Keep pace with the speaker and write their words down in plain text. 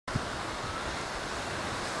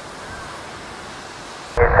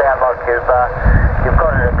sound like you've got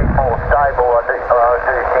it a bit more stable, I do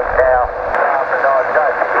think now. But I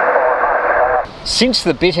don't think it's fine much. Since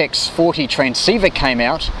the Bitx40 transceiver came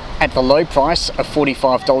out at the low price of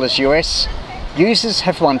 $45 US, users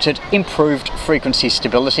have wanted improved frequency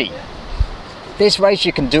stability. There's ways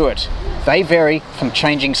you can do it. They vary from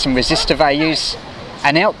changing some resistor values,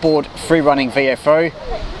 an outboard free-running VFO,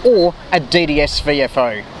 or a DDS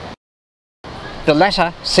VFO. The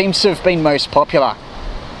latter seems to have been most popular.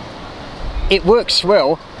 It works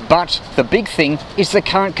well, but the big thing is the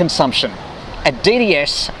current consumption. A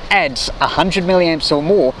DDS adds 100 milliamps or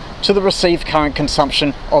more to the received current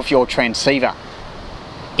consumption of your transceiver.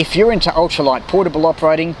 If you're into ultralight portable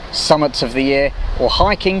operating, summits of the air, or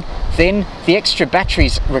hiking, then the extra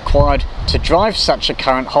batteries required to drive such a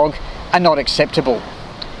current hog are not acceptable.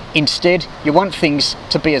 Instead, you want things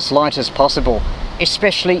to be as light as possible,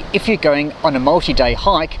 especially if you're going on a multi-day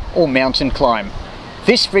hike or mountain climb.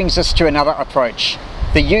 This brings us to another approach,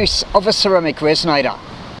 the use of a ceramic resonator.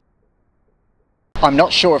 I'm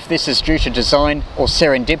not sure if this is due to design or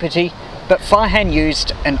serendipity, but Farhan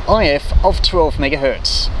used an IF of 12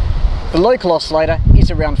 MHz. The local oscillator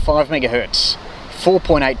is around 5 MHz.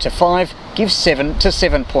 4.8 to 5 gives 7 to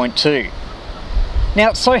 7.2.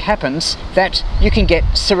 Now it so happens that you can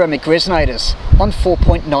get ceramic resonators on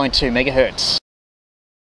 4.92 MHz.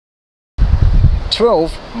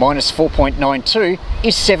 12 minus 4.92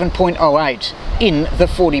 is 7.08 in the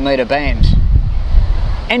 40 metre band.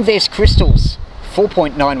 And there's crystals,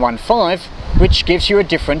 4.915, which gives you a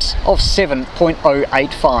difference of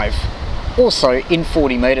 7.085, also in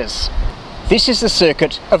 40 metres. This is the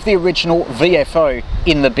circuit of the original VFO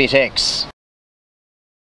in the Bitx.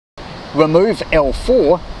 Remove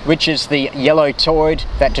L4, which is the yellow toroid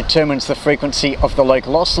that determines the frequency of the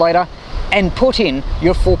local oscillator, and put in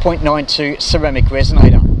your 4.92 ceramic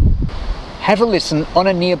resonator. Have a listen on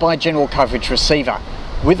a nearby general coverage receiver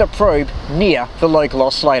with a probe near the local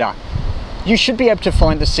oscillator. You should be able to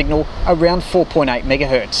find the signal around 4.8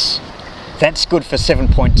 MHz. That's good for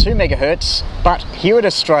 7.2 MHz, but here in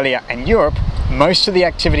Australia and Europe, most of the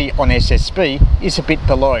activity on SSB is a bit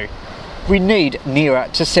below. We need nearer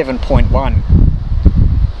to 7.1.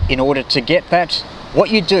 In order to get that, what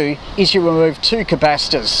you do is you remove two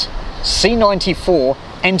capacitors, C94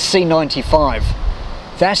 and C95.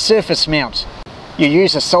 That's surface mount. You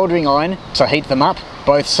use a soldering iron to heat them up,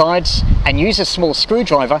 both sides, and use a small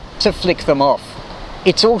screwdriver to flick them off.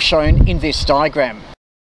 It's all shown in this diagram.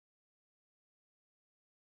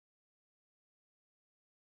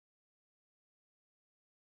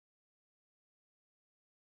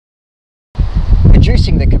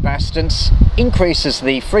 Reducing the capacitance increases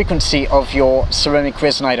the frequency of your ceramic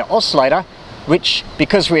resonator oscillator, which,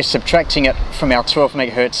 because we're subtracting it from our 12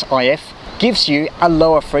 MHz IF, gives you a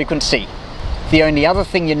lower frequency. The only other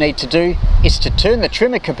thing you need to do is to turn the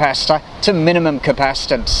trimmer capacitor to minimum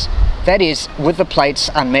capacitance, that is, with the plates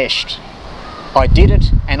unmeshed. I did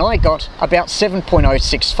it and I got about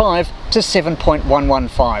 7.065 to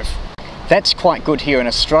 7.115. That's quite good here in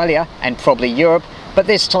Australia and probably Europe, but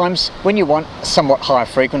there's times when you want somewhat higher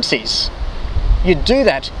frequencies. You do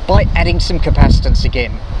that by adding some capacitance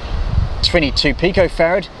again. 22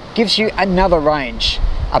 picofarad gives you another range,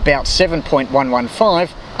 about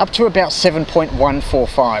 7.115 up to about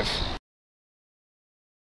 7.145.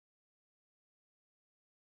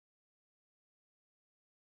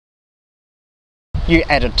 You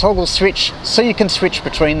add a toggle switch so you can switch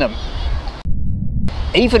between them.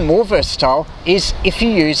 Even more versatile is if you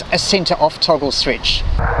use a center off toggle switch.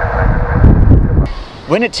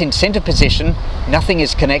 When it's in center position, nothing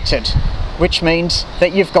is connected, which means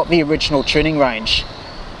that you've got the original tuning range.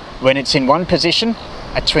 When it's in one position,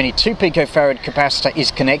 a 22 picofarad capacitor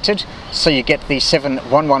is connected, so you get the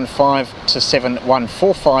 7115 to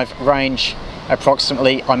 7145 range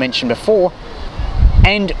approximately I mentioned before.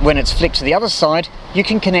 And when it's flicked to the other side, you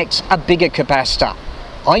can connect a bigger capacitor.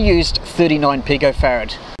 I used 39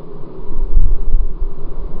 picofarad.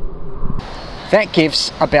 That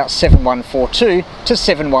gives about 7142 to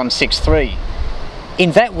 7163.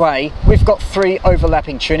 In that way, we've got three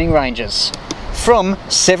overlapping tuning ranges, from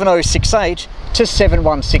 7068 to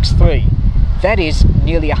 7163. That is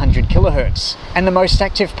nearly 100 kilohertz, and the most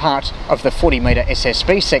active part of the 40 metre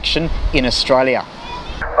SSB section in Australia.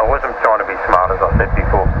 I wasn't trying to be smart, as I said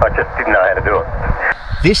before, I just didn't know how to do it.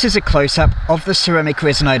 This is a close-up of the ceramic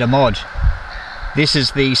resonator mod. This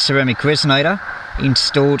is the ceramic resonator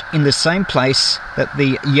installed in the same place that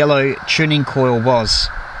the yellow tuning coil was.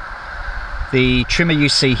 The trimmer you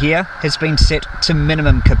see here has been set to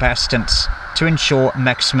minimum capacitance to ensure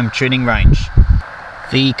maximum tuning range.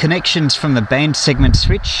 The connections from the band segment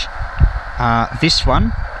switch this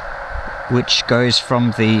one, which goes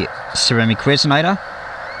from the ceramic resonator.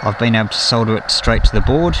 I've been able to solder it straight to the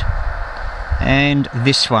board. And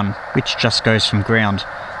this one, which just goes from ground.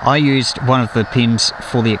 I used one of the pins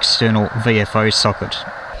for the external VFO socket.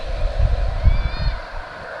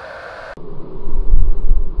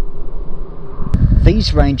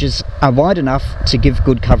 These ranges are wide enough to give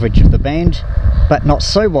good coverage of the band, but not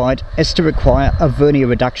so wide as to require a vernier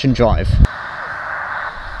reduction drive.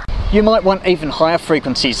 You might want even higher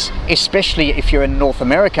frequencies, especially if you're in North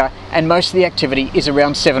America and most of the activity is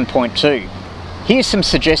around 7.2. Here's some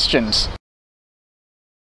suggestions.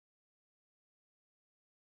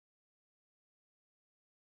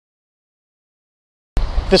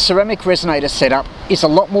 The ceramic resonator setup is a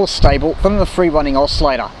lot more stable than the free-running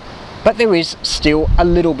oscillator, but there is still a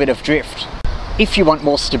little bit of drift. If you want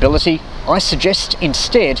more stability, I suggest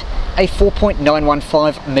instead a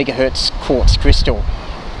 4.915 MHz quartz crystal.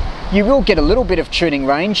 You will get a little bit of tuning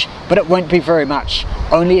range, but it won't be very much,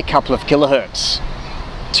 only a couple of kilohertz.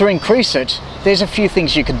 To increase it, there's a few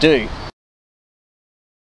things you can do.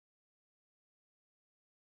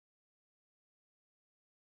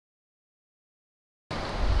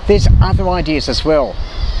 There's other ideas as well.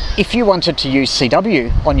 If you wanted to use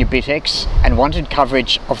CW on your Bitx and wanted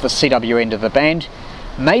coverage of the CW end of the band,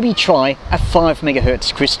 maybe try a 5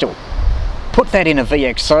 MHz crystal. Put that in a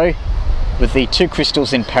VXO with the two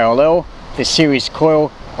crystals in parallel, the series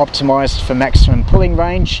coil optimized for maximum pulling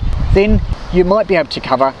range, then you might be able to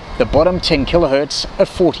cover the bottom 10 kHz of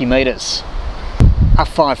 40 meters. A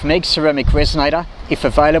 5 meg ceramic resonator, if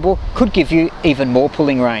available, could give you even more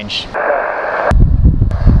pulling range.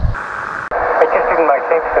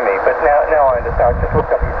 But now I understand. I just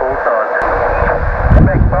looked up your call sign.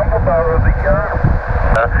 Big bumper bar of the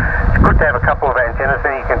it's good to have a couple of antennas,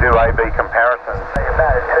 then you can do A-B comparisons.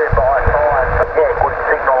 About a 2x5. Yeah, good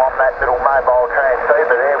signal on that little mobile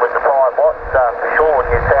transceiver there with the 5 watts for sure.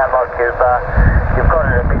 And you sound like you've got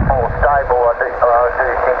it a bit more stable. I do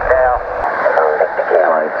think now.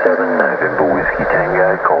 87 November Whiskey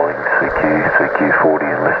Tango calling CQ40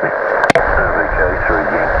 and listening. VK3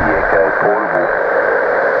 Yankee Echo portable.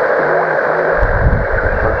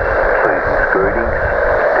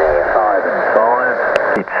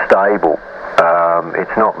 It's stable.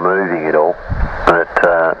 It's not moving at all, but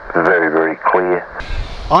very, very clear.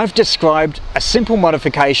 I've described a simple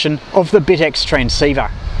modification of the Bitx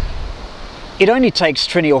transceiver. It only takes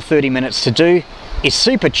 20 or 30 minutes to do, is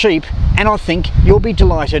super cheap, and I think you'll be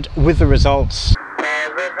delighted with the results. Good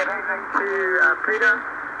evening to Peter,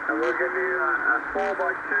 and we'll give you a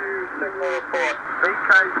 4x2 signal report.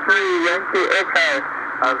 VK3 Yankee Echo.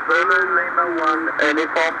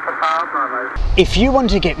 If you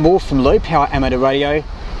want to get more from low power amateur radio,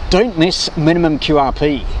 don't miss Minimum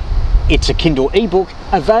QRP. It's a Kindle ebook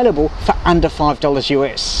available for under $5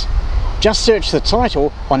 US. Just search the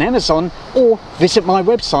title on Amazon or visit my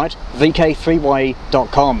website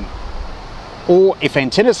VK3YE.com. Or if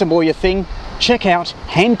antennas are more your thing, check out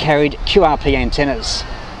hand-carried QRP antennas.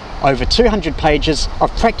 Over 200 pages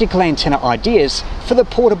of practical antenna ideas for the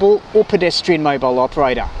portable or pedestrian mobile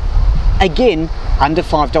operator. Again, under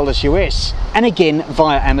 $5 US, and again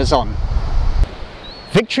via Amazon.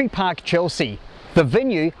 Victory Park, Chelsea, the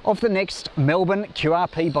venue of the next Melbourne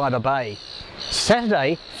QRP by the Bay.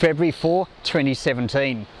 Saturday, February 4,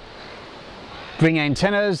 2017. Bring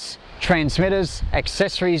antennas, transmitters,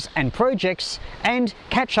 accessories and projects, and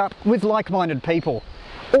catch up with like-minded people.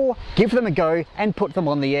 Or give them a go and put them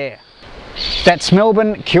on the air. That's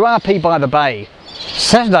Melbourne QRP by the Bay,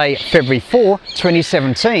 Saturday, February 4,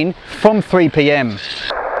 2017 from 3 PM.